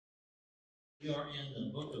We are in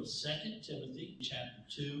the book of 2 Timothy, chapter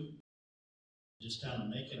 2. Just kind of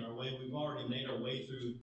making our way. We've already made our way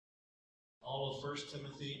through all of 1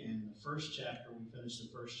 Timothy and the first chapter. We finished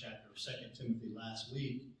the first chapter of 2 Timothy last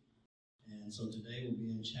week. And so today we'll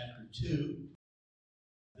be in chapter 2.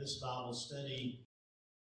 This Bible study,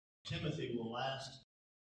 Timothy, will last,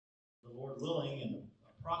 the Lord willing, and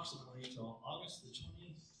approximately until August the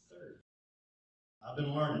 23rd. I've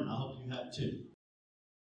been learning. I hope you have too.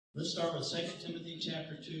 Let's start with 2 Timothy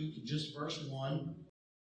chapter 2, just verse 1.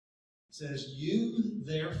 It says, "You,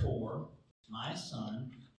 therefore, my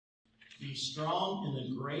son, be strong in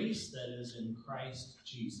the grace that is in Christ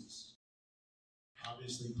Jesus."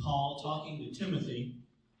 Obviously, Paul talking to Timothy,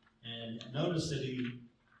 and notice that he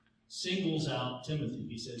singles out Timothy.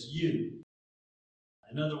 He says, "You."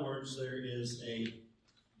 In other words, there is a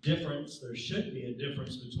difference, there should be a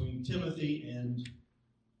difference between Timothy and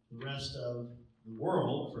the rest of the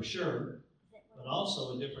world, for sure, but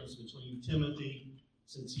also a difference between Timothy,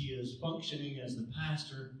 since he is functioning as the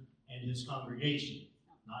pastor, and his congregation.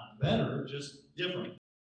 Not better, just different.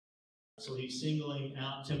 So he's singling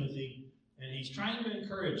out Timothy, and he's trying to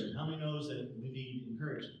encourage him. How many knows that we need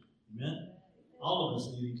encouragement? Amen? All of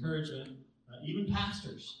us need encouragement, even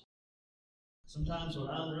pastors. Sometimes when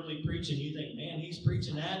I'm really preaching, you think, man, he's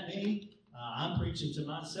preaching at me. I'm preaching to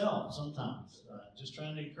myself sometimes, just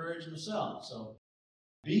trying to encourage myself. So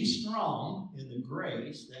be strong in the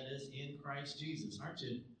grace that is in Christ Jesus. Aren't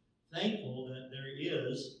you thankful that there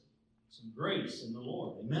is some grace in the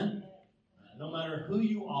Lord? Amen? No matter who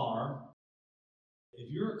you are, if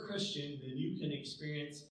you're a Christian, then you can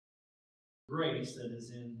experience grace that is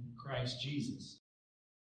in Christ Jesus.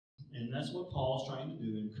 And that's what Paul's trying to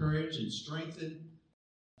do, encourage and strengthen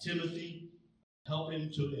Timothy, help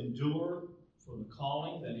him to endure for the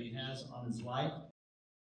calling that he has on his life,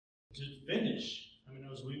 to finish. I mean,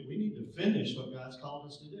 we need to finish what God's called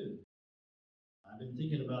us to do. I've been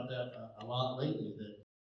thinking about that a lot lately, that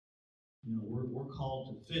we're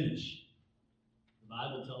called to finish. The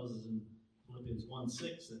Bible tells us in Philippians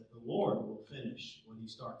 1:6 that the Lord will finish what he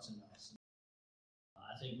starts in us.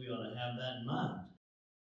 I think we ought to have that in mind.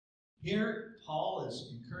 Here, Paul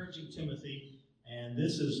is encouraging Timothy, and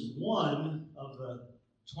this is one of the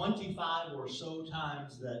 25 or so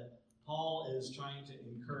times that Paul is trying to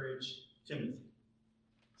encourage Timothy.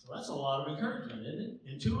 So that's a lot of encouragement, isn't it?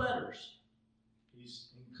 In 2 letters.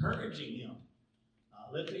 He's encouraging him,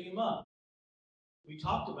 lifting him up. We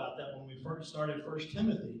talked about that when we first started 1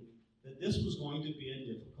 Timothy, that this was going to be a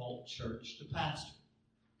difficult church to pastor.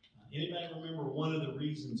 Anybody remember one of the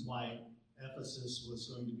reasons why Ephesus was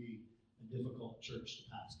going to be a difficult church to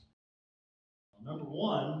pastor? Well, number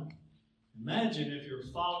one, imagine if you're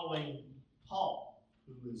following Paul,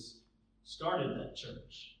 who has started that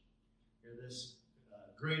church. You're this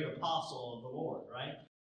great apostle of the Lord, right?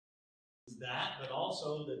 That, but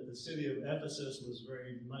also that the city of Ephesus was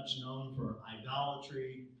very much known for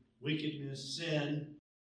idolatry, wickedness, sin,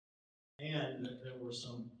 and that there were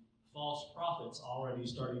some false prophets already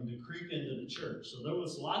starting to creep into the church. So there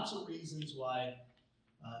was lots of reasons why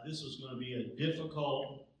this was going to be a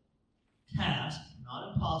difficult task,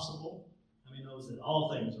 not impossible. I mean, knows that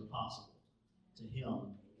all things are possible to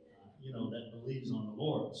him, that believes on the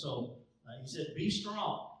Lord. So he said, be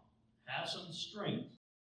strong, have some strength.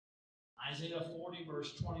 Isaiah 40,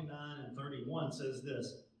 verse 29 and 31 says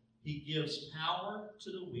this: "He gives power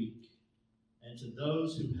to the weak, and to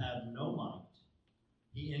those who have no might,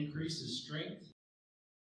 he increases strength.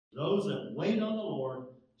 Those that wait on the Lord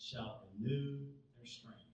shall renew their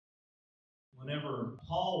strength." Whenever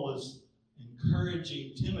Paul was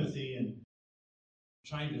encouraging Timothy and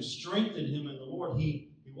trying to strengthen him in the Lord, he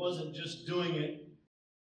wasn't just doing it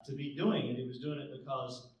to be doing it. He was doing it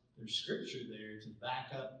because there's scripture there to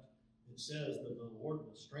back up. It says that the Lord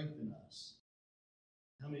will strengthen us.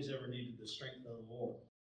 How many's ever needed the strength of the Lord?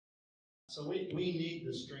 So we need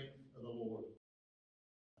the strength of the Lord.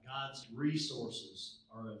 God's resources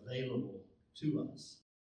are available to us.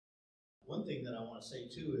 One thing that I want to say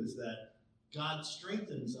too is that God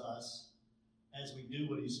strengthens us as we do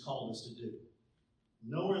what he's called us to do.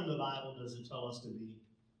 Nowhere in the Bible does it tell us to be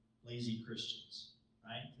lazy Christians,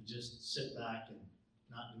 right? To just sit back and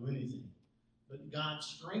not do anything. But God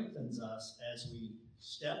strengthens us as we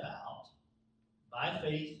step out by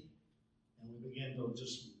faith and we begin to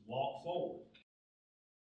just walk forward.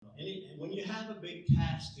 And when you have a big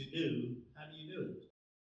task to do, how do you do it?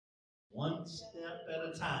 One step at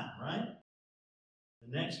a time, right? The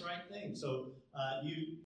next right thing. So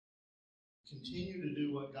you continue to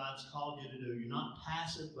do what God's called you to do. You're not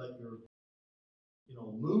passive, but you're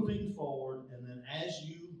moving forward. And then as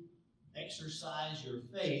you exercise your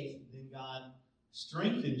faith, then God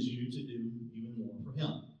strengthens you to do even more for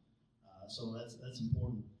Him. So that's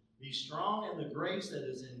important. Be strong in the grace that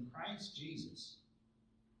is in Christ Jesus.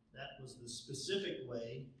 That was the specific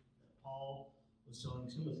way that Paul was telling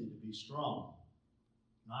Timothy to be strong.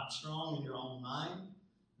 Not strong in your own mind,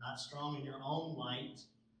 not strong in your own might,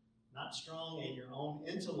 not strong in your own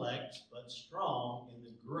intellect, but strong in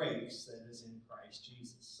the grace that is in Christ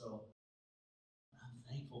Jesus. So I'm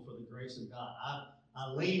thankful for the grace of God.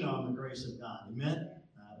 I lean on the grace of God. Amen?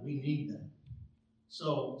 We need that.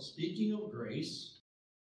 So, speaking of grace,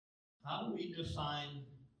 how do we define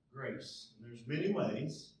grace? And there's many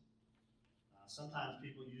ways. Sometimes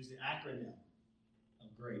people use the acronym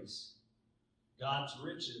of grace. God's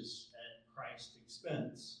riches at Christ's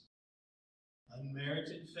expense.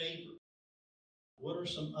 Unmerited favor. What are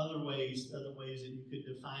some other ways that you could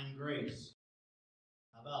define grace?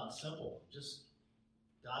 How about simple? Just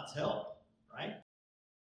God's help, right?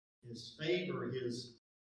 His favor, His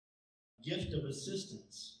gift of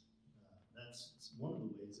assistance. That's one of the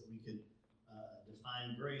ways that we can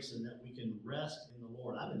define grace, and that we can rest in the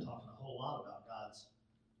Lord. I've been talking a whole lot about God's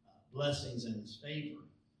blessings and His favor.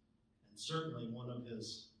 And certainly one of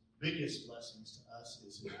His biggest blessings to us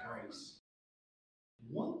is His grace.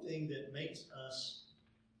 One thing that makes us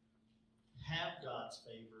have God's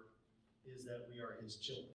favor is that we are His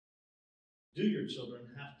children. Do your children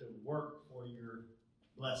have to work for your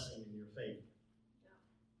blessing and your favor?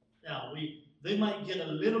 Now, they might get a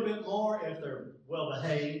little bit more if they're well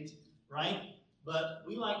behaved, right? But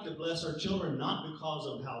we like to bless our children not because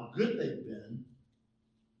of how good they've been,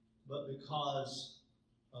 but because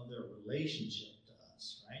of their relationship to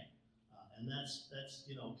us, right? And that's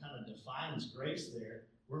kind of defines grace there.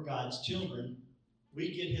 We're God's children.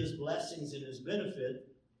 We get His blessings and His benefit,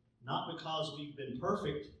 not because we've been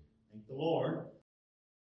perfect, thank the Lord,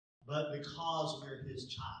 but because we're His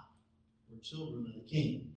child. We're children of the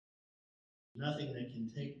King. Nothing that can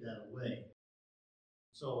take that away.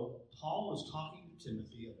 So Paul was talking to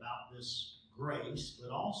Timothy about this grace,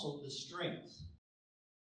 but also the strength.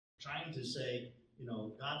 Trying to say,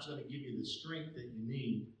 God's going to give you the strength that you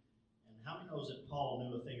need. And how many knows that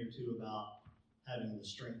Paul knew a thing or two about having the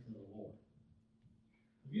strength of the Lord?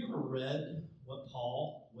 Have you ever read what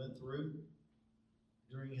Paul went through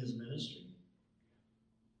during his ministry?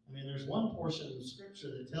 I mean, there's one portion of the scripture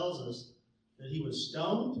that tells us that he was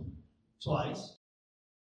stoned twice,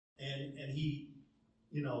 and he,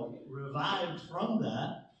 revived from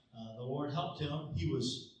that. The Lord helped him. He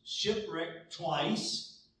was shipwrecked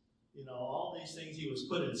twice. All these things. He was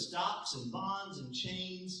put in stocks and bonds and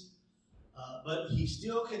chains, but he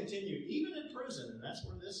still continued, even in prison, and that's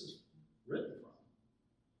where this is written from.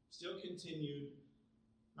 Still continued,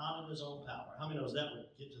 not in his own power. How many knows that would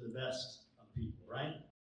get to the best of people, right?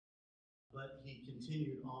 But he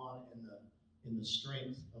continued on in the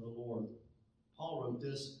strength of the Lord. Paul wrote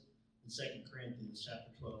this in 2 Corinthians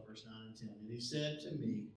chapter 12, verse 9 and 10. And he said to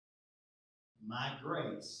me, "My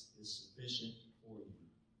grace is sufficient for you,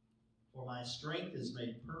 for my strength is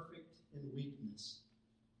made perfect in weakness.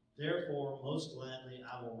 Therefore, most gladly,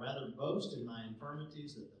 I will rather boast in my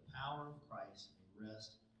infirmities, that the power of Christ may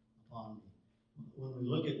rest upon me." When we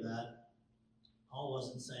look at that, Paul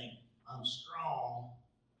wasn't saying, "I'm strong."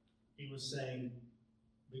 He was saying,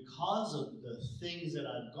 because of the things that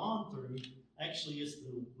I've gone through, actually it's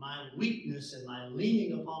my weakness and my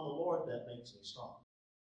leaning upon the Lord that makes me strong.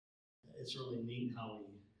 It's really neat how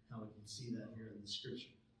we can see that here in the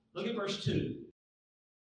scripture. Look at verse 2.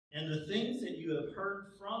 "And the things that you have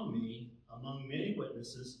heard from me among many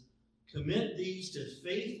witnesses, commit these to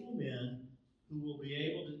faithful men who will be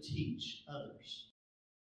able to teach others."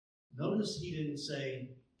 Notice he didn't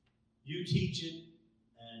say, "You teach it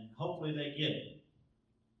and hopefully they get it."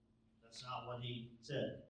 That's not what he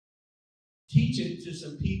said. Teach it to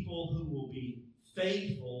some people who will be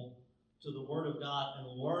faithful to the Word of God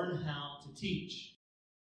and learn how to teach.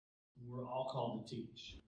 We're all called to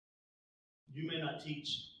teach. You may not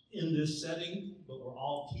teach in this setting, but we're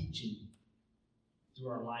all teaching through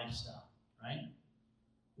our lifestyle, right?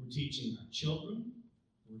 We're teaching our children.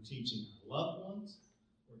 We're teaching our loved ones.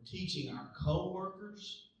 We're teaching our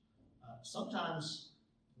co-workers. Sometimes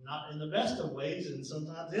not in the best of ways, and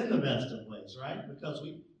sometimes in the best of ways, right? Because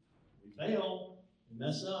we fail, we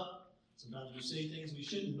mess up. Sometimes we say things we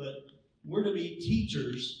shouldn't, but we're to be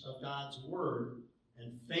teachers of God's Word,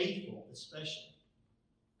 and faithful, especially.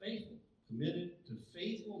 Faithful, committed to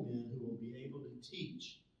faithful men who will be able to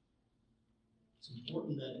teach. It's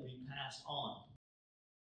important that we pass on.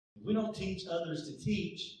 If we don't teach others to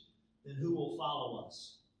teach, then who will follow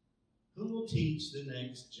us? Who will teach the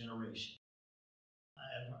next generation?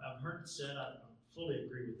 I've heard it said, I fully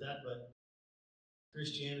agree with that, but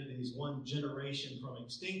Christianity is one generation from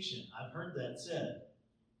extinction. I've heard that said.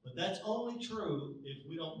 But that's only true if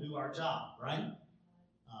we don't do our job, right?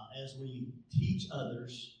 As we teach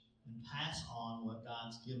others and pass on what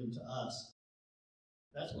God's given to us.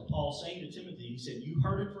 That's what Paul's saying to Timothy. He said, you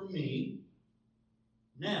heard it from me.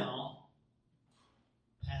 Now,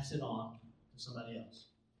 pass it on to somebody else.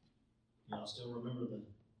 Y'all still remember the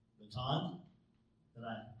baton that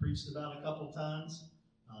I preached about a couple of times?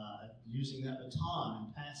 Using that baton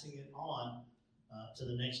and passing it on to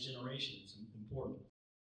the next generation is important.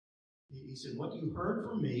 He said, what you heard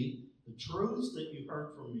from me, the truths that you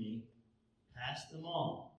heard from me, pass them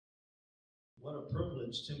on. What a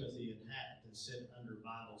privilege Timothy had to sit under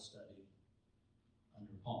Bible study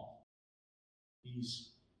under Paul. He's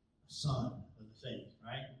a son of the faith,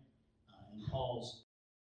 right? And Paul's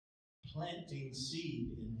planting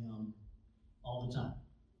seed in him all the time.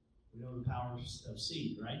 We know the power of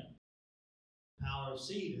seed, right? The power of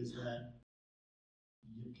seed is that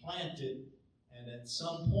you plant it, and at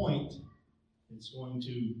some point, it's going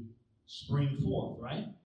to spring forth, right?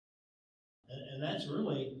 And that's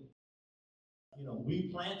really, we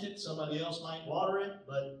plant it, somebody else might water it,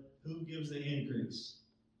 but who gives the increase?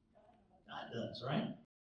 God does, right?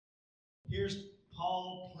 Here's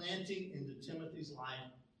Paul planting into Timothy's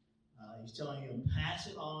life. He's telling him, pass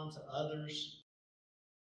it on to others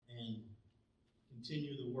and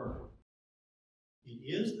continue the work. It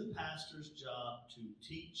is the pastor's job to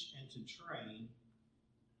teach and to train,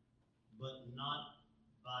 but not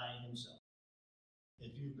by himself.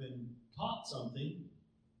 If you've been taught something,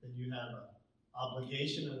 then you have an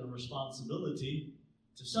obligation and a responsibility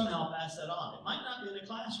to somehow pass that on. It might not be in a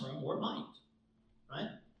classroom, or it might, right?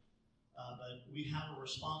 But we have a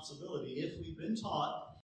responsibility. If we've been taught,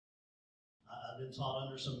 I've been taught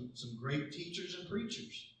under some great teachers and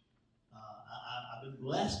preachers. I've been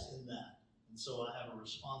blessed in that. And so I have a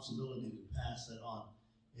responsibility to pass that on.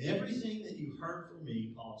 Everything that you've heard from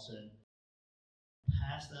me, Paul said,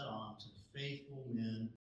 pass that on to faithful men.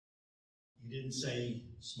 He didn't say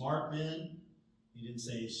smart men. He didn't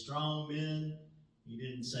say strong men. He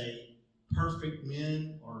didn't say perfect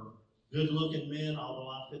men or good-looking men, although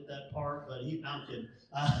I fit that part, but I'm kidding.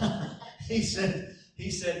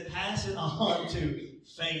 He said, pass it on to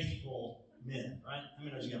faithful men, right? How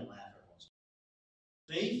many of you got to laugh every once in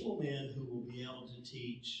a while? Faithful men who will be able to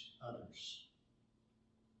teach others.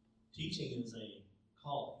 Teaching is a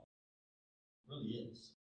calling. It really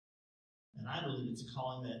is. And I believe it's a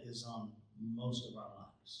calling that is on most of our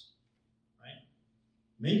lives, right?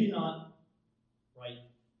 Maybe not write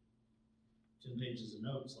 10 pages of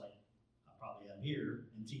notes like I probably have here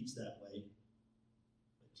and teach that way,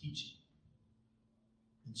 but teaching,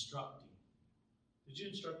 instructing. Did you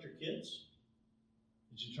instruct your kids?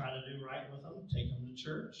 Did you try to do right with them? Take them to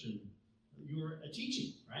church? And you were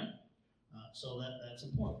teaching, right? So that's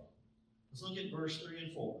important. Let's look at verse 3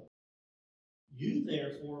 and 4. You,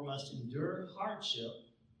 therefore, must endure hardship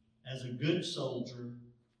as a good soldier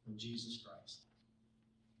of Jesus Christ.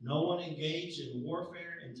 No one engaged in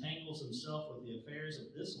warfare entangles himself with the affairs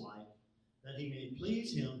of this life, that he may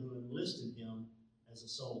please him who enlisted him as a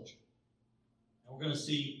soldier. And we're going to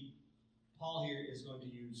see Paul here is going to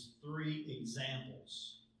use 3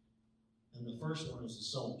 examples. And the first one is a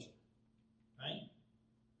soldier, right?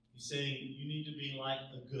 He's saying you need to be like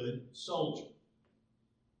a good soldier.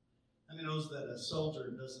 I mean, knows that a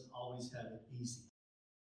soldier doesn't always have it easy.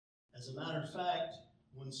 As a matter of fact,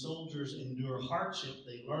 when soldiers endure hardship,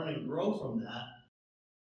 they learn and grow from that.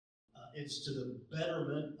 It's to the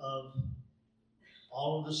betterment of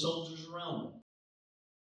all of the soldiers around him,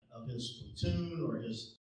 of his platoon or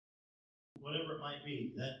his whatever it might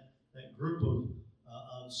be, that group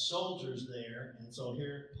of soldiers there. And so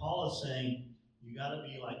here Paul is saying, you got to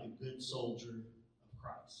be like a good soldier of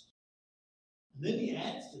Christ. And then he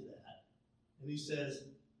adds to that, and he says,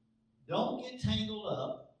 don't get tangled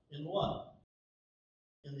up in what?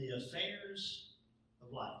 In the affairs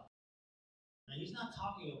of life. Now, he's not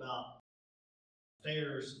talking about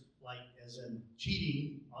affairs like as in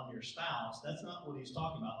cheating on your spouse. That's not what he's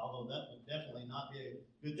talking about, although that would definitely not be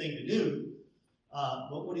a good thing to do.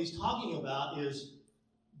 But what he's talking about is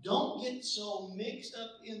don't get so mixed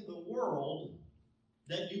up in the world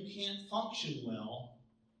that you can't function well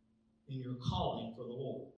in your calling for the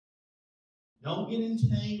Lord. Don't get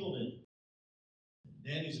entangled in it.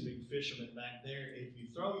 Danny's a big fisherman back there. If you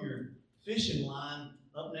throw your fishing line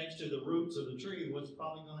up next to the roots of the tree, what's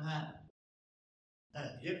probably going to happen?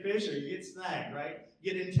 You get fish or you get snagged, right?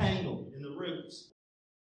 Get entangled in the roots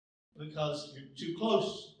because you're too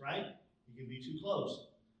close, right? You can be too close.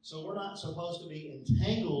 So we're not supposed to be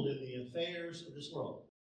entangled in the affairs of this world.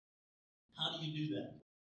 How do you do that?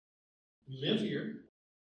 We live here.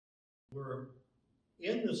 We're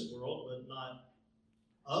in this world, but not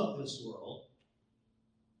of this world.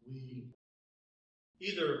 We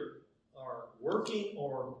either are working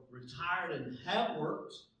or retired and have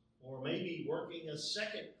worked, or maybe working a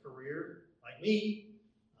second career, like me.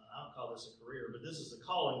 I don't call this a career, but this is a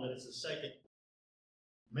calling, but it's the second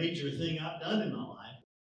major thing I've done in my life.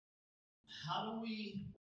 How do we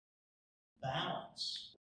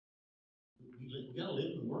balance? We got to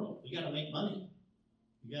live in the world. We got to make money.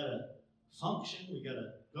 We got to function. We got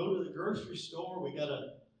to go to the grocery store. We got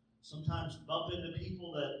to sometimes bump into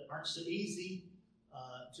people that aren't so easy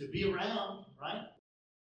to be around, right?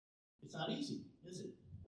 It's not easy, is it?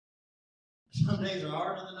 Some days are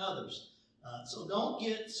harder than others. So don't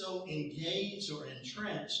get so engaged or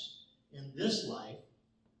entrenched in this life.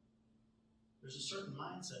 There's a certain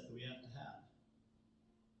mindset that we have to have.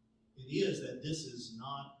 It is that this is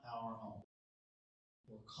not our home.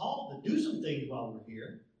 We're called to do some things while we're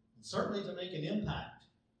here, and certainly to make an impact.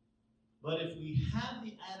 But if we have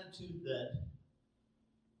the attitude that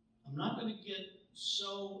I'm not going to get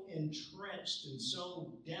so entrenched and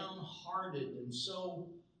so downhearted and so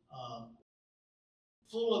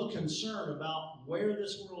full of concern about where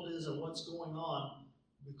this world is and what's going on,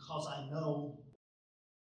 because I know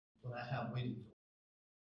what I have waiting for me.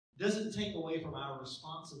 It doesn't take away from our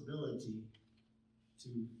responsibility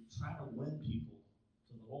to try to win people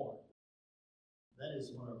to the Lord. That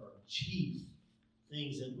is one of our chief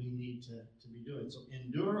things that we need to be doing. So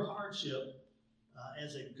endure hardship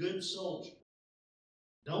as a good soldier.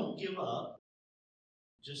 Don't give up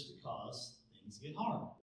just because things get hard.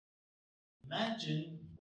 Imagine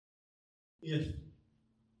if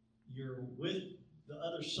you're with the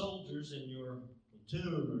other soldiers in your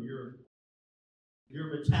platoon or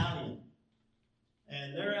your battalion,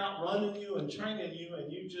 and they're out running you and training you,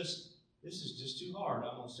 and this is just too hard.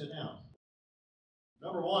 I'm going to sit down.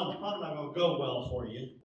 Number one, it's probably not going to go well for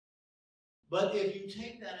you. But if you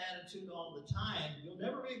take that attitude all the time, you'll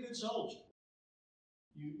never be a good soldier.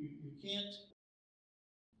 You can't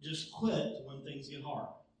just quit when things get hard.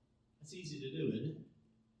 That's easy to do, isn't it?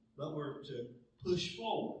 But we're to push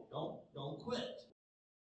forward. Don't quit.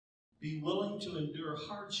 Be willing to endure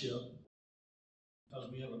hardship,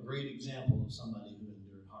 because we have a great example of somebody who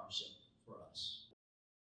endured hardship for us.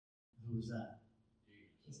 Who was that?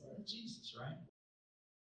 Jesus, right?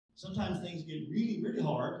 Sometimes things get really, really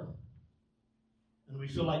hard, and we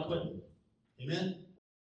feel like quitting. Amen?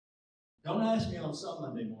 Don't ask me on some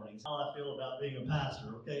Monday mornings how I feel about being a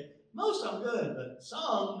pastor, okay? Most I'm good, but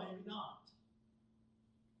some maybe not.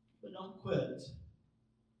 But don't quit.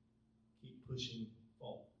 Keep pushing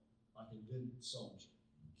forward like a good soldier.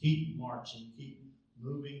 Keep marching. Keep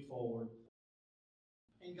moving forward.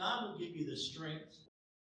 And God will give you the strength.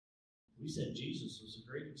 We said Jesus was a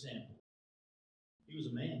great example. He was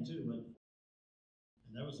a man too, wasn't he?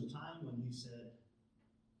 And there was a time when he said,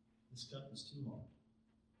 this cup is too hard.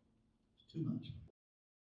 It's too much.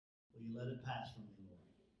 Will you let it pass from me, Lord?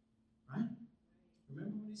 Right?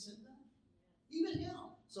 Remember when he said that? Even him.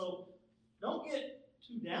 So don't get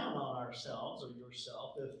too down on ourselves or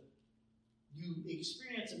yourself if you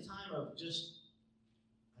experience a time of I just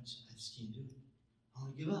can't do it. I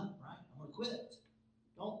want to give up, right? I want to quit.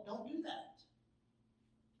 Don't do that.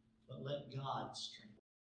 But let God strengthen.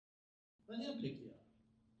 Let him pick you up.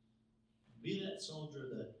 Be that soldier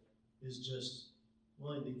that is just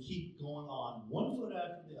willing to keep going on one foot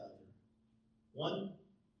after the other, one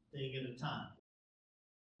thing at a time.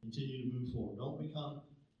 Continue to move forward. Don't become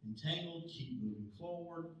entangled. Keep moving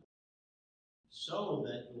forward so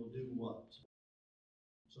that you will do what?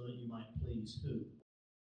 So that you might please who?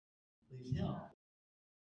 Please him.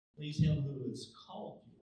 Please him who has called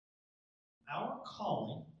you. Our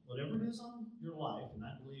calling, whatever it is on your life, and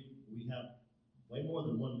I believe we have way more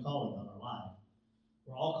than one calling on our life.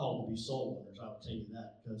 We're all called to be soul winners, I will tell you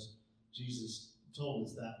that, because Jesus told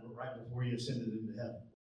us that right before he ascended into heaven.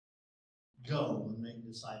 Go and make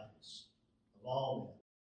disciples of all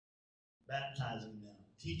men, baptizing them,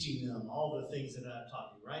 teaching them all the things that I've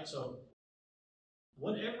taught you, right? So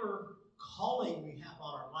whatever calling we have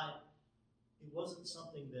on our life, it wasn't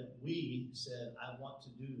something that we said, I want to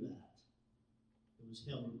do that. It was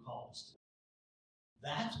him who called us to.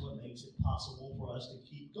 That's what makes it possible for us to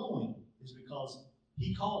keep going, is because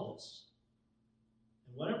he called us.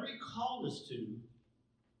 And whatever he called us to,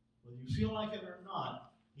 whether you feel like it or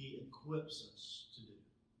not, he equips us to do.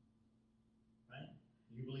 Right?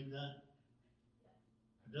 Do you believe that?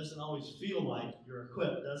 It doesn't always feel like you're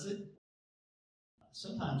equipped, does it?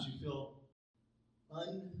 Sometimes you feel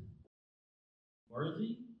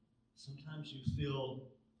unworthy. Sometimes you feel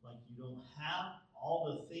like you don't have all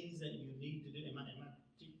the things that you need to do. Am I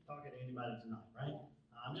talking to anybody tonight, right?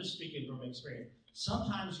 I'm just speaking from experience.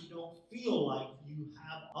 Sometimes you don't feel like you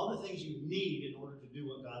have all the things you need in order to do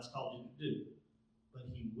what God's called you to do. But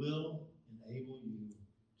He will enable you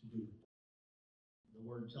to do it. The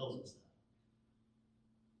Word tells us that.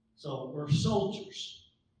 So we're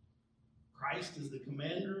soldiers. Christ is the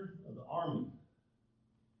commander of the army.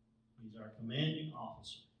 He's our commanding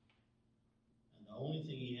officer. And the only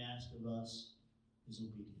thing He asks of us is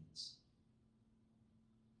obedience.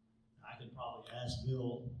 I could probably ask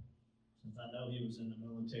Bill, since I know he was in the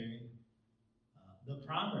military, the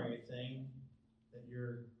primary thing that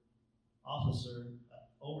your officer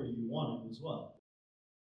over you wanted was what?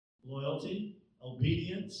 Loyalty,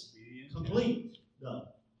 obedience, complete, though.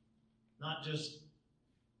 Not just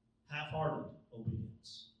half-hearted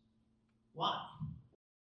obedience. Why?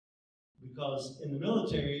 Because in the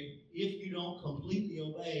military, if you don't completely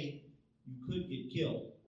obey, you could get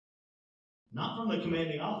killed. Not from the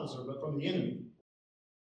commanding officer, but from the enemy.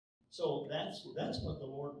 So that's what the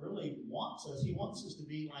Lord really wants us. He wants us to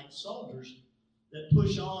be like soldiers that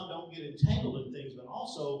push on, don't get entangled in things, but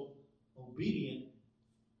also obedient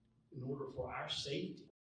in order for our safety.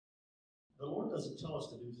 The Lord doesn't tell us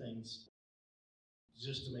to do things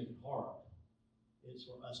just to make it hard. It's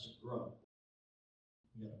for us to grow.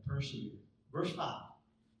 We got to persevere. Verse 5.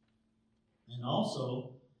 And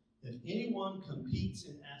also, if anyone competes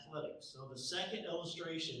in athletics. So the second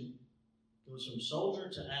illustration goes from soldier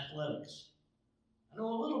to athletics. I know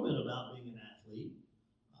a little bit about being an athlete.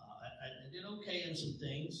 I did okay in some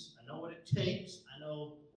things. I know what it takes. I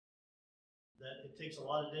know that it takes a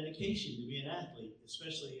lot of dedication to be an athlete,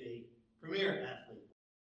 especially a premier athlete.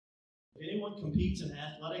 If anyone competes in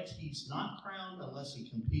athletics, he's not crowned unless he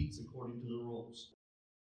competes according to the rules.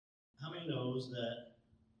 How many knows that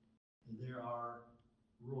there are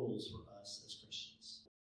rules for us as Christians?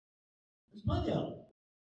 There's plenty of them.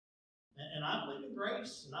 And I believe in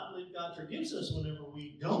grace, and I believe God forgives us whenever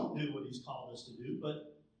we don't do what He's called us to do,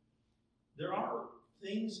 but there are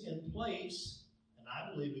things in place, and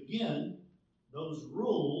I believe, again, those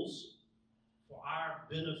rules for our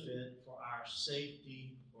benefit, for our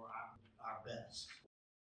safety, for our best.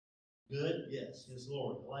 Good? Yes. Yes,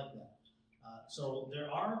 Lord. I like that. So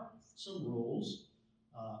there are some rules.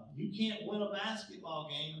 You can't win a basketball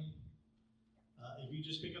game if you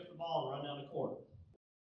just pick up the ball and run down the court.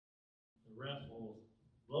 The ref will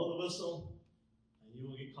blow the whistle, and you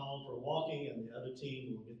will get called for walking, and the other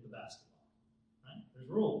team will get the basketball. Right? There's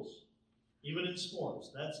rules, even in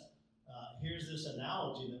sports. Here's this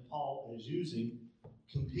analogy that Paul is using: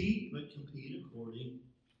 compete, but compete according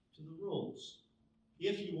to the rules.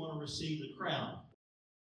 If you want to receive the crown,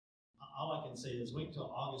 all I can say is wait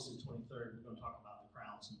until August the 23rd. We're going to talk about the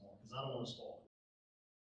crown some more because I don't want to spoil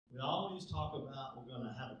it. We always talk about we're going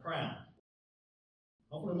to have a crown.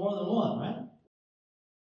 Hopefully more than one, right?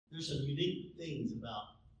 There's some unique things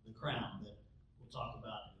about the crown that we'll talk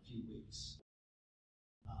about in a few weeks.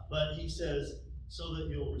 But he says, so that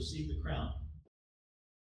you'll receive the crown.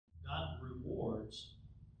 God rewards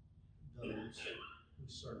those who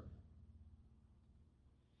serve Him.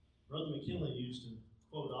 Brother McKinley used to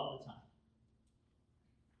quote all the time.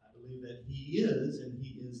 I believe that He is, and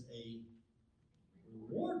He is a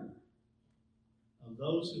rewarder of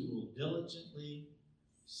those who will diligently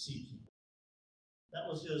seek Him. That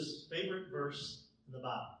was his favorite verse in the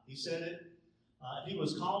Bible. He said it. If he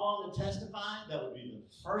was called on to testify, that would be the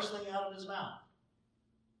first thing out of his mouth.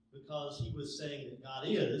 Because he was saying that God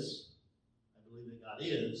is, I believe that God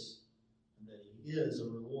is, and that He is a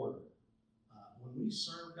rewarder. When we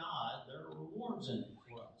serve God, there are rewards in it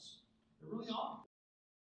for us. There really are.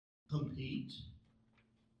 Compete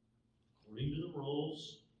according to the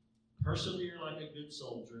rules. Persevere like a good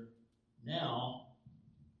soldier. Now,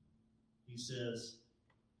 he says,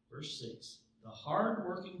 verse 6, the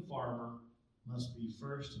hard-working farmer must be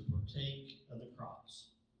first to partake of the crops.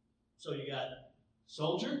 So you got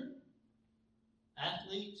soldier,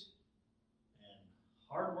 athlete, and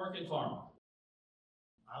hard-working farmer.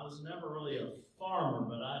 I was never really a farmer,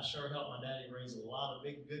 but I sure helped my daddy raise a lot of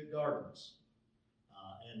big, good gardens.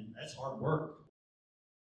 And that's hard work.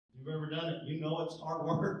 If you've ever done it, you know it's hard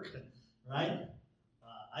work, right?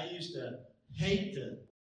 I used to hate to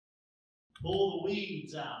pull the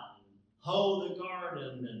weeds out, and hoe the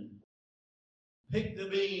garden, and pick the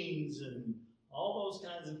beans, and all those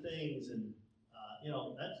kinds of things. And,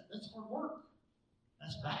 that's hard work.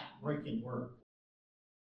 That's back-breaking work.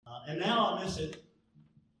 And now I miss it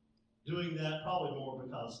doing that probably more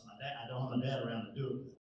because I don't have my dad around to do it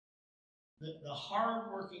with. The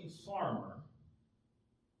hard-working farmer,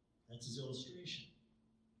 that's his illustration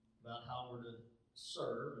about how we're to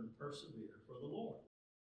serve and persevere for the Lord.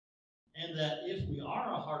 And that if we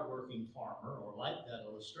are a hard-working farmer, or like that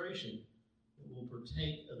illustration, it will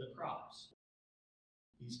partake of the crops.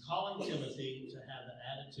 He's calling Timothy to have the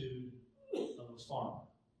attitude of a farmer.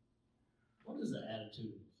 What is the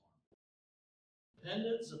attitude of a farmer?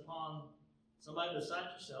 Dependence upon somebody beside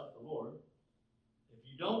yourself, the Lord. If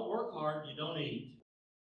you don't work hard, you don't eat.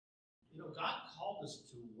 God called us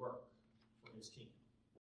to work for His kingdom.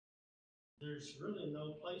 There's really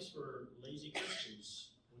no place for lazy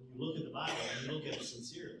Christians when you look at the Bible and you look at it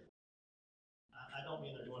sincerely. I don't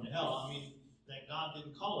mean they're going to hell. I mean that God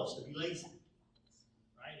didn't call us to be lazy.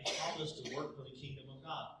 Right? He called us to work for the kingdom of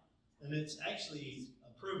God. And it's actually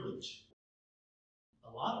a privilege. A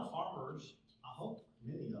lot of farmers, I hope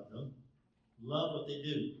many of them, love what they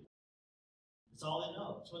do. It's all they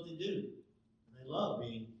know. It's what they do. And they love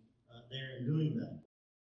being there and doing that.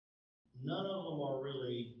 None of them are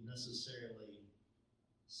really necessarily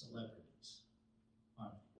celebrities,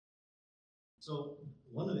 are they? So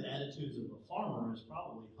one of the attitudes of a farmer is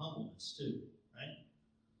probably humbleness too, right?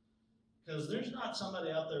 Because there's not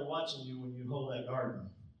somebody out there watching you when you hoe that garden.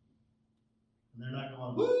 And they're not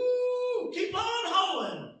going, woo, keep on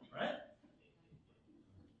hoeing, right?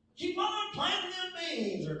 Keep on planting them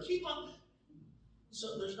beans, or keep on.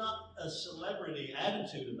 So there's not a celebrity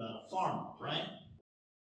attitude about a farmer, right?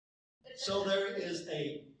 So there is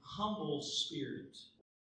a humble spirit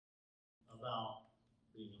about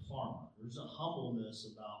being a farmer. There's a humbleness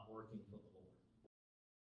about working for the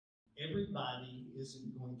Lord. Everybody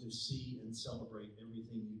isn't going to see and celebrate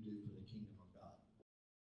everything you do for the kingdom of God.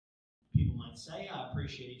 People might say, I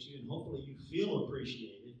appreciate you, and hopefully you feel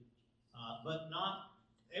appreciated, but not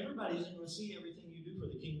everybody isn't going to see everything you do for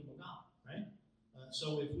the kingdom of God, right?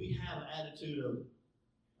 So if we have an attitude of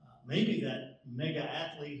maybe that mega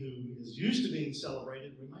athlete who is used to being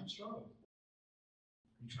celebrated, we might struggle.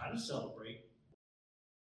 We try to celebrate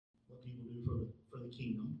what people do for the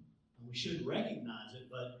kingdom, and we should recognize it,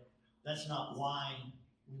 but that's not why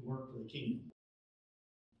we work for the kingdom.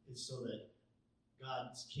 It's so that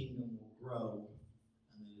God's kingdom will grow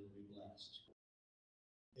and that it will be blessed.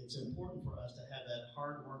 It's important for us to have that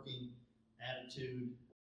hard-working attitude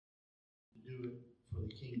to do it for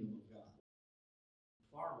the kingdom of God.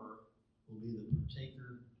 The farmer will be the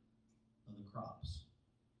partaker of the crops.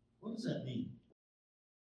 What does that mean?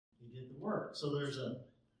 He did the work. So there's a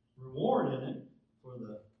reward in it for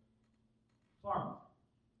the farmer.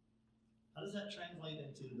 How does that translate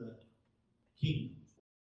into the kingdom?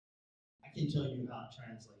 I can tell you how it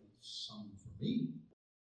translates some for me.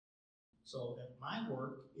 So if my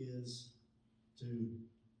work is to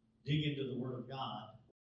dig into the Word of God,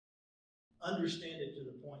 understand it to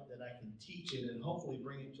the point that I can teach it and hopefully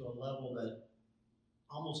bring it to a level that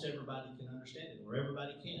almost everybody can understand it, or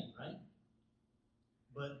everybody can, right?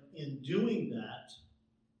 But in doing that,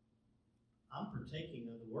 I'm partaking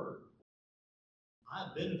of the Word. I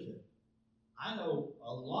benefit. I know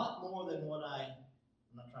a lot more than what I'm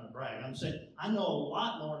not trying to brag, I'm saying I know a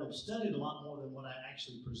lot more and have studied a lot more than what I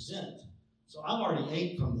actually present. So I've already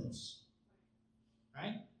ate from this,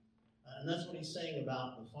 right? And that's what he's saying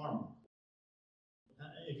about the farmer.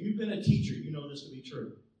 If you've been a teacher, you know this to be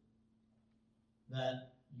true.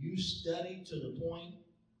 That you study to the point,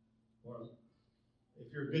 or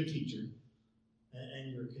if you're a good teacher,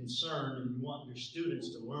 and you're concerned and you want your students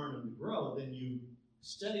to learn and to grow, then you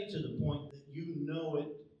study to the point that you know it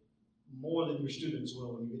more than your students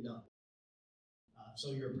will when you get done. So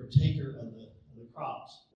you're a partaker of the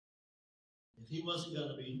crops. If he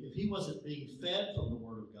wasn't being fed from the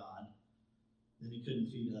Word of God, then he couldn't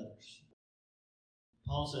feed others.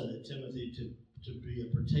 Paul said that Timothy to be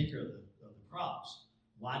a partaker of the crops.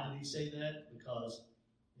 Why did he say that? Because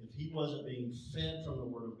if he wasn't being fed from the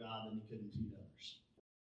Word of God, then he couldn't feed others.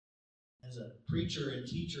 As a preacher and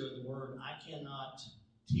teacher of the Word, I cannot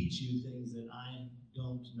teach you things that I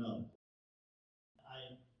don't know.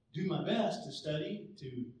 I do my best to study,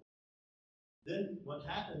 then what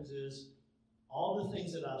happens is all the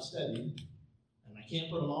things that I've studied, and I can't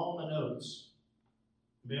put them all in my notes.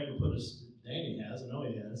 Danny has, I know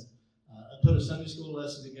he has. I put a Sunday school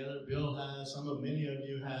lesson together, Bill has, many of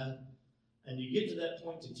you have, and you get to that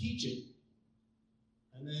point to teach it,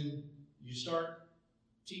 and then you start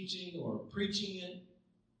teaching or preaching it,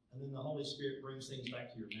 and then the Holy Spirit brings things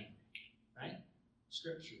back to your memory, right?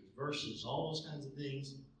 Scriptures, verses, all those kinds of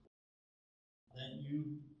things that you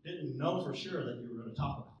didn't know for sure that you were going to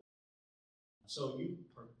talk about. So you've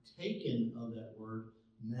partaken of that word,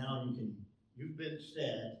 now you've been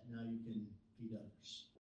fed, now you can feed others.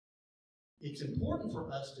 it's important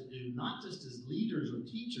for us to do, not just as leaders or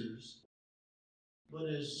teachers, but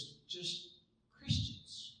as just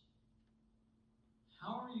Christians.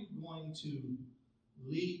 How are you going to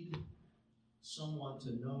lead someone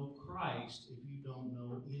to know Christ if you don't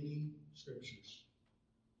know any scriptures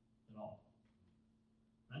at all?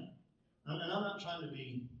 Right? And I'm not trying to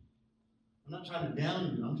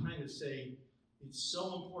down you. I'm trying to say it's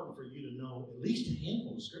so important for you to know at least a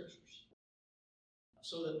handful of scriptures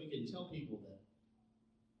so that we can tell people that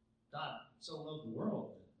God so loved the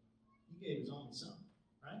world that He gave His only Son,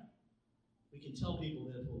 right? We can tell people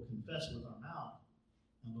that if we'll confess with our mouth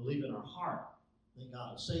and believe in our heart that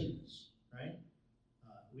God will save us, right?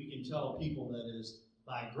 We can tell people that it is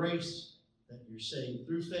by grace that you're saved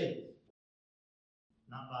through faith,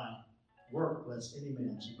 not by work, lest any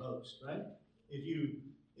man should boast, right? If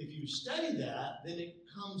you study that, then it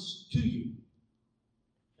comes to you.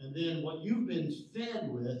 And then what you've been fed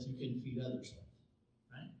with, you can feed others with,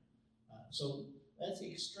 right? So that's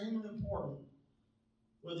extremely important,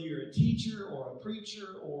 whether you're a teacher or a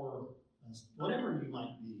preacher or whatever you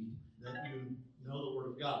might be, that you know the Word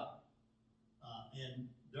of God. And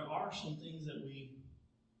there are some things that we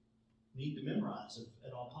need to memorize if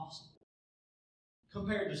at all possible.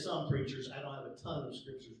 Compared to some preachers, I don't have a ton of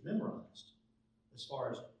scriptures memorized as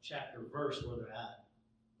far as chapter, verse, where they're at.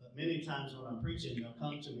 But many times when I'm preaching, they'll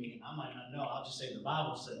come to me, and I might not know. I'll just say the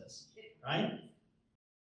Bible says, right?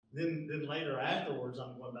 Then later afterwards,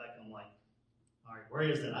 I'm going back and I'm like, all right, where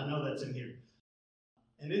is that? I know that's in here.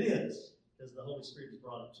 And it is, because the Holy Spirit has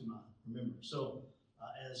brought it to my remembrance. So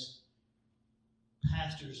as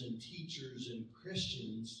pastors and teachers and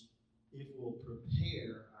Christians, if we'll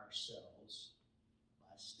prepare ourselves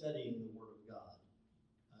by studying the Word of God,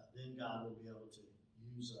 then God will be able to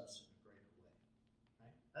use us in a greater way.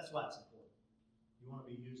 Right? That's why it's important. You want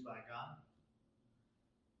to be used by God?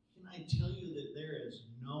 Can I tell you that there is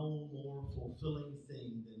no more fulfilling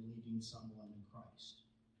thing than leading someone to Christ?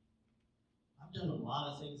 I've done a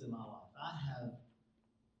lot of things in my life. I have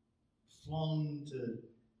flown to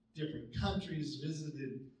different countries,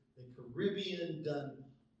 visited the Caribbean, done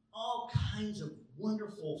all kinds of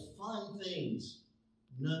wonderful, fun things.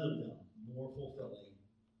 None of them more fulfilling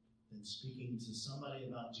than speaking to somebody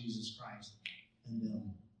about Jesus Christ and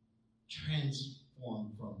them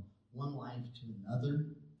transformed from one life to another,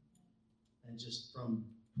 and just from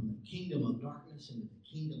the kingdom of darkness into the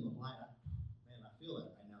kingdom of light. Man, I feel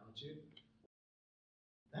that right now, don't you?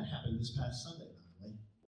 That happened this past Sunday, by the way.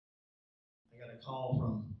 I got a call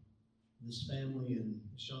from this family, and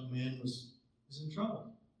this young man was in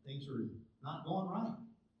trouble. Things were not going right.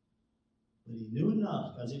 But he knew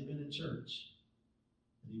enough, because he'd been in church,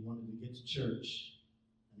 that he wanted to get to church,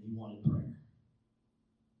 and he wanted prayer.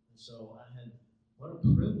 And so I had, what a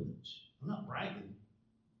privilege. I'm not bragging.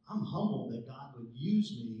 I'm humbled that God would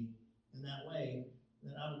use me in that way,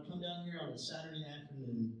 that I would come down here on a Saturday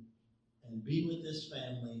afternoon and be with this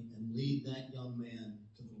family and lead that young man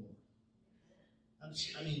to the Lord.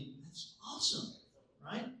 I mean, that's awesome,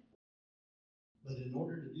 right? But in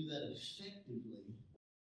order to do that effectively,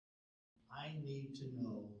 I need to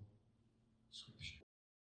know Scripture.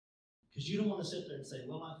 Because you don't want to sit there and say,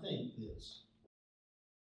 well, I think this.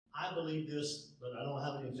 I believe this, but I don't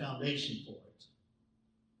have any foundation for it.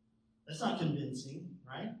 That's not convincing,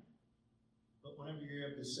 right? But whenever you're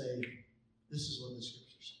able to say, this is what the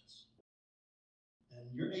Scripture says, and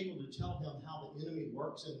you're able to tell him how the enemy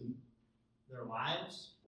works in their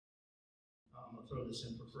lives, I'm going to throw this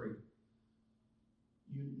in for free.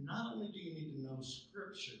 You not only do you need to know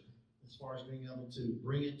Scripture as far as being able to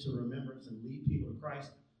bring it to remembrance and lead people to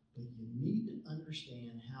Christ, but you need to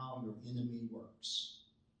understand how your enemy works.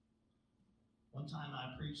 One time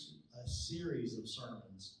I preached a series of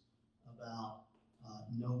sermons about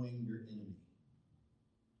knowing your enemy.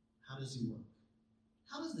 How does he work?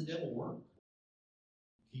 How does the devil work?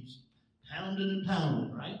 Keeps pounding and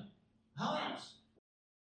pounding, right? How else?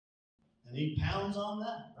 And he pounds on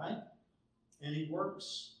that, right? And he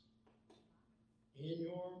works in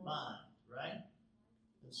your mind, right?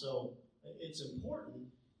 And so it's important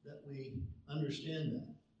that we understand that.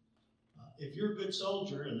 If you're a good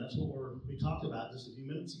soldier, and that's what we talked about just a few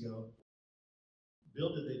minutes ago,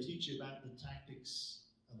 Bill, did they teach you about the tactics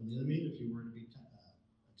of an enemy if you were to be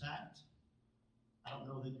attacked? I don't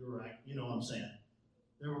know that you were, you know what I'm saying.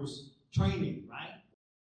 There was training, right?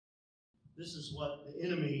 This is what the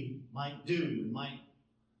enemy might do.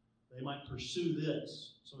 They might pursue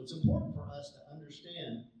this. So it's important for us to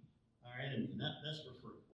understand our enemy, and that's for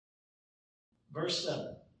free. Verse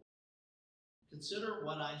 7. Consider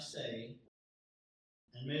what I say,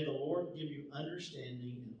 and may the Lord give you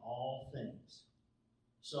understanding in all things.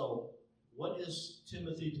 So what is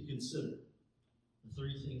Timothy to consider? The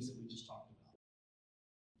three things that we just talked about.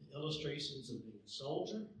 The illustrations of being a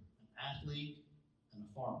soldier, an athlete, and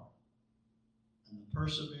a farmer. And the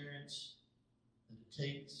perseverance that it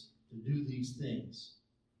takes to do these things.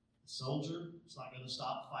 The soldier is not going to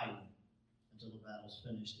stop fighting until the battle's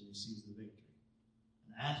finished and he sees the victory.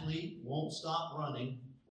 An athlete won't stop running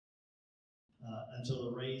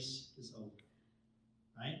until the race is over,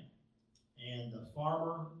 right? And the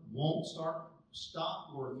farmer won't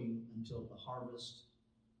stop working until the harvest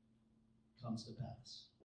comes to pass.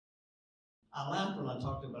 I laughed when I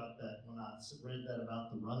talked about that, when I read that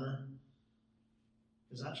about the runner,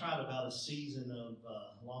 because I tried about a season of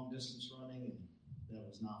long-distance running, and that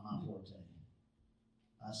was not my forte.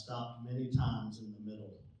 I stopped many times in the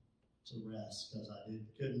middle to rest because I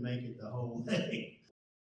couldn't make it the whole way.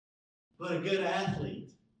 But a good athlete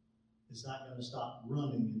is not going to stop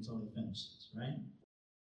running until he finishes, right?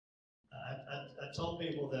 I told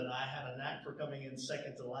people that I had a knack for coming in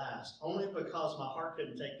second to last, only because my heart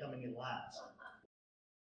couldn't take coming in last.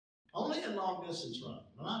 Only in long distance running,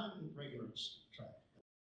 not in regular track.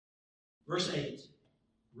 Verse 8,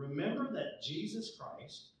 remember that Jesus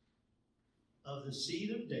Christ, of the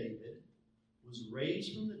seed of David, was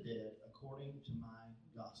raised from the dead according to my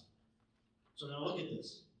gospel. So now look at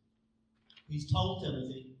this. He's told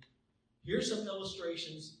Timothy, here's some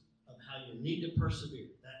illustrations of how you need to persevere.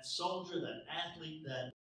 That soldier, that athlete,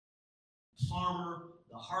 that farmer,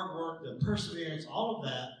 the hard work, the perseverance, all of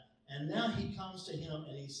that. And now he comes to him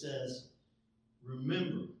and he says,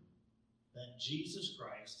 remember that Jesus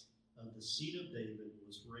Christ of the seed of David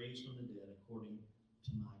was raised from the dead according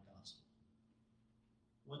to my gospel.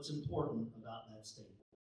 What's important about that statement?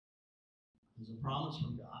 There's a promise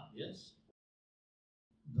from God, yes.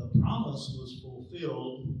 The promise was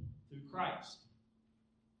fulfilled through Christ,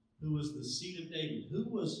 who was the seed of David. Who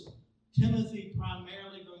was Timothy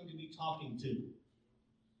primarily going to be talking to?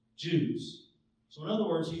 Jews. So in other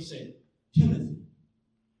words, he said, Timothy,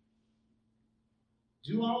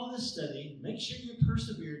 do all of this study, make sure you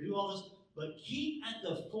persevere, do all this, but keep at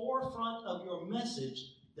the forefront of your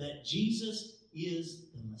message that Jesus is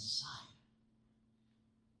the Messiah.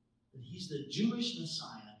 That he's the Jewish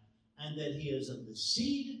Messiah, and that he is of the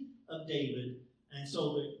seed of David. And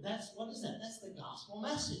so what is that? That's the gospel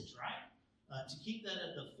message, right? To keep that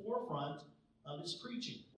at the forefront of his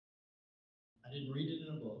preaching. I didn't read it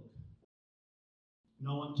in a book.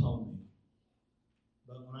 No one told me.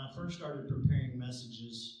 But when I first started preparing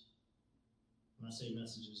messages, when I say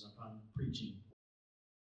messages, I'm preaching,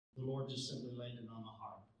 the Lord just simply laid it on my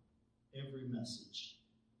heart. Every message,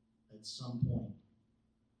 at some point,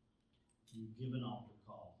 you give an altar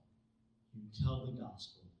call, you tell the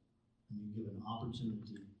gospel, and you give an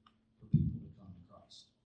opportunity for people to come to Christ.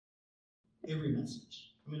 Every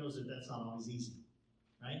message. I mean, that's not always easy,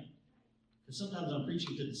 right? Because sometimes I'm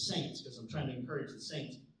preaching to the saints because I'm trying to encourage the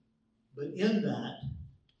saints. But in that,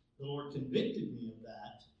 the Lord convicted me of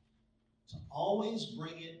that to always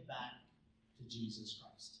bring it back to Jesus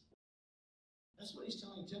Christ. That's what he's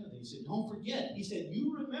telling Timothy. He said, don't forget. He said,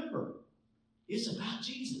 you remember, it's about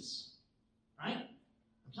Jesus, right?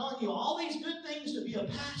 I'm telling you all these good things to be a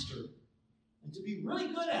pastor and to be really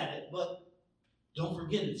good at it, but don't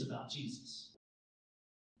forget it's about Jesus.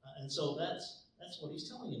 And so that's what he's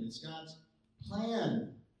telling him. It's God's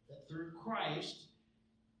plan that through Christ,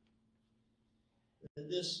 that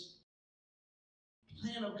this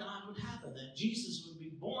plan of God would happen, that Jesus would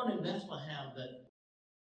be born in Bethlehem, that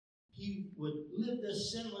he would live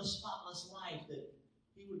this sinless, spotless life, that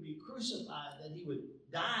he would be crucified, that he would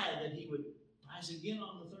die, that he would rise again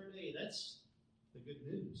on the third day. That's the good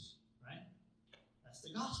news, right? That's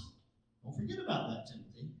the gospel. Don't forget about that,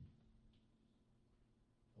 Timothy.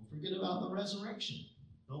 Don't forget about the resurrection.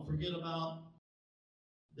 Don't forget about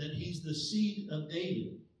that he's the seed of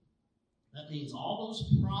David. That means all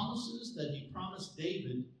those promises that he promised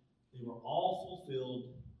David, they were all fulfilled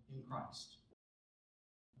in Christ.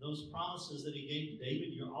 Those promises that he gave to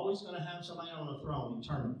David, you're always going to have somebody on the throne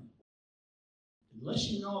eternally. Unless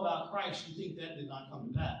you know about Christ, you think that did not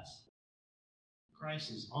come to pass.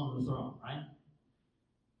 Christ is on the throne, right?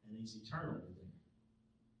 And he's eternally there.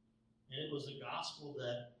 And it was the gospel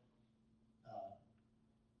that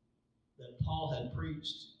Paul had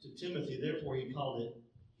preached to Timothy, therefore he called it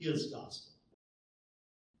his gospel.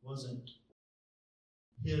 It wasn't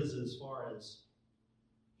his as far as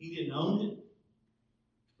he didn't own it,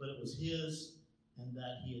 but it was his, and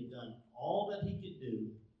that he had done all that he could do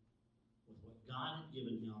with what God had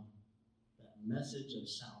given him, that message of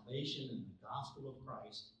salvation and the gospel of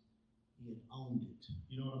Christ. He had owned it.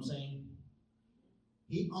 You know what I'm saying?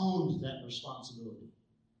 He owned that responsibility.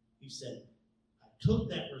 He said, I took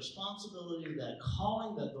that responsibility, that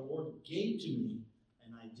calling that the Lord gave to me,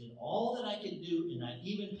 and I did all that I could do, and I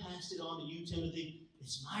even passed it on to you, Timothy.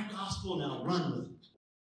 It's my gospel, now run with it.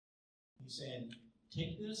 He's saying,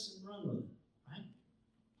 take this and run with it, right?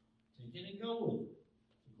 Take it and go with it.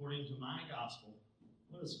 According to my gospel,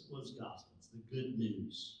 what is gospel? It's the good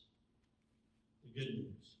news. The good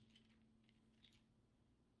news.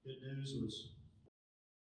 Good news was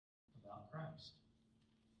about Christ.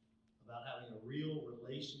 About having a real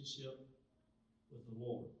relationship with the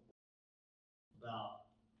Lord. About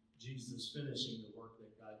Jesus finishing the work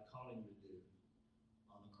that God called him to do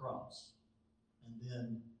on the cross. And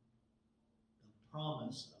then the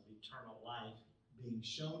promise of eternal life being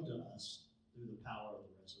shown to us through the power of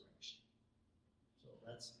the resurrection. So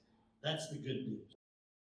that's the good news.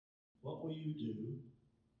 What will you do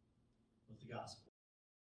with the gospel?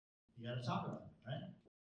 You got to talk about it, right?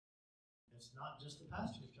 It's not just the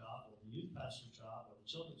pastor's job, or the youth pastor's job, or the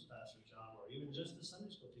children's pastor's job, or even just the Sunday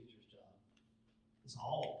school teacher's job. It's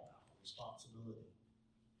all our responsibility.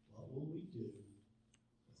 What will we do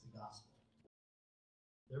with the gospel?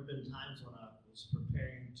 There have been times when I was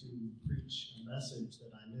preparing to preach a message that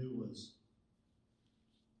I knew was,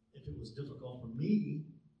 if it was difficult for me,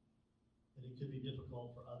 then it could be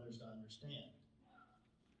difficult for others to understand.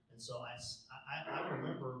 And so I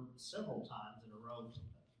remember several times in a row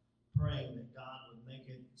praying that God would make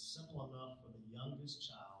it simple enough for the youngest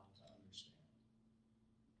child to understand.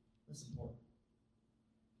 That's important,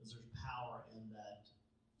 because there's power in that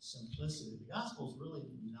simplicity. The gospel is really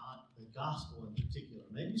not the gospel in particular.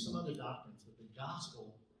 Maybe some other doctrines, but the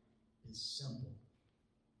gospel is simple.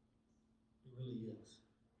 It really is.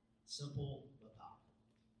 Simple but powerful.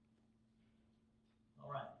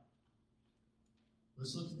 All right.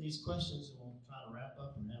 Let's look at these questions and we'll try to wrap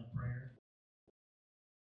up and have a prayer.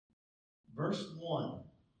 Verse 1,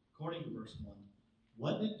 according to verse 1,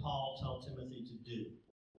 what did Paul tell Timothy to do?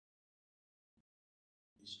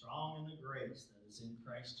 Be strong in the grace that is in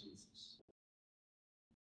Christ Jesus.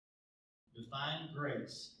 Define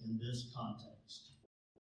grace in this context.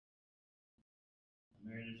 A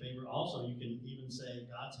merited favor. Also, you can even say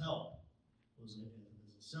God's help is a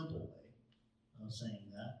simple way of saying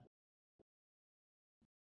that.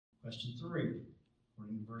 Question 3,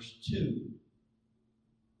 according to verse 2,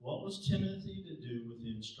 what was Timothy to do with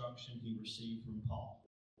the instruction he received from Paul?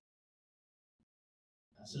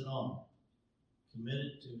 Pass it on. Commit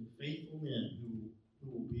it to faithful men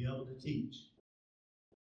who will be able to teach.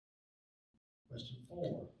 Question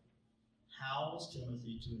 4, how was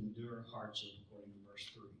Timothy to endure hardship according to verse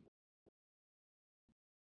 3?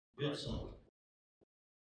 Good soldier.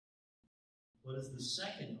 What is the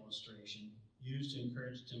second illustration used to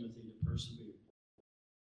encourage Timothy to persevere?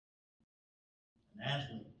 An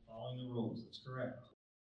athlete following the rules. That's correct.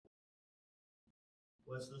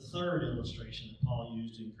 What's the third illustration that Paul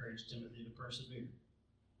used to encourage Timothy to persevere?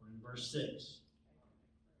 We're in verse 6.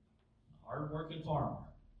 A hard-working farmer.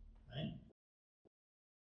 Right?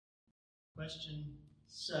 Question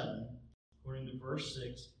 7, according to verse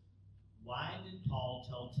 6, why did Paul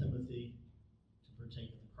tell Timothy to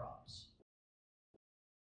partake of the crops?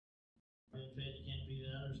 Being fed, you can't feed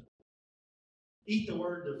others. Eat the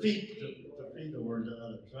word to feed the word to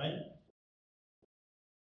others, right?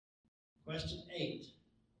 Question 8.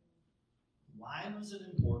 Why was it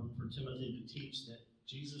important for Timothy to teach that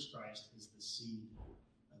Jesus Christ is the seed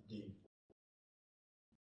of David?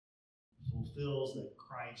 Fulfills that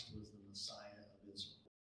Christ was the Messiah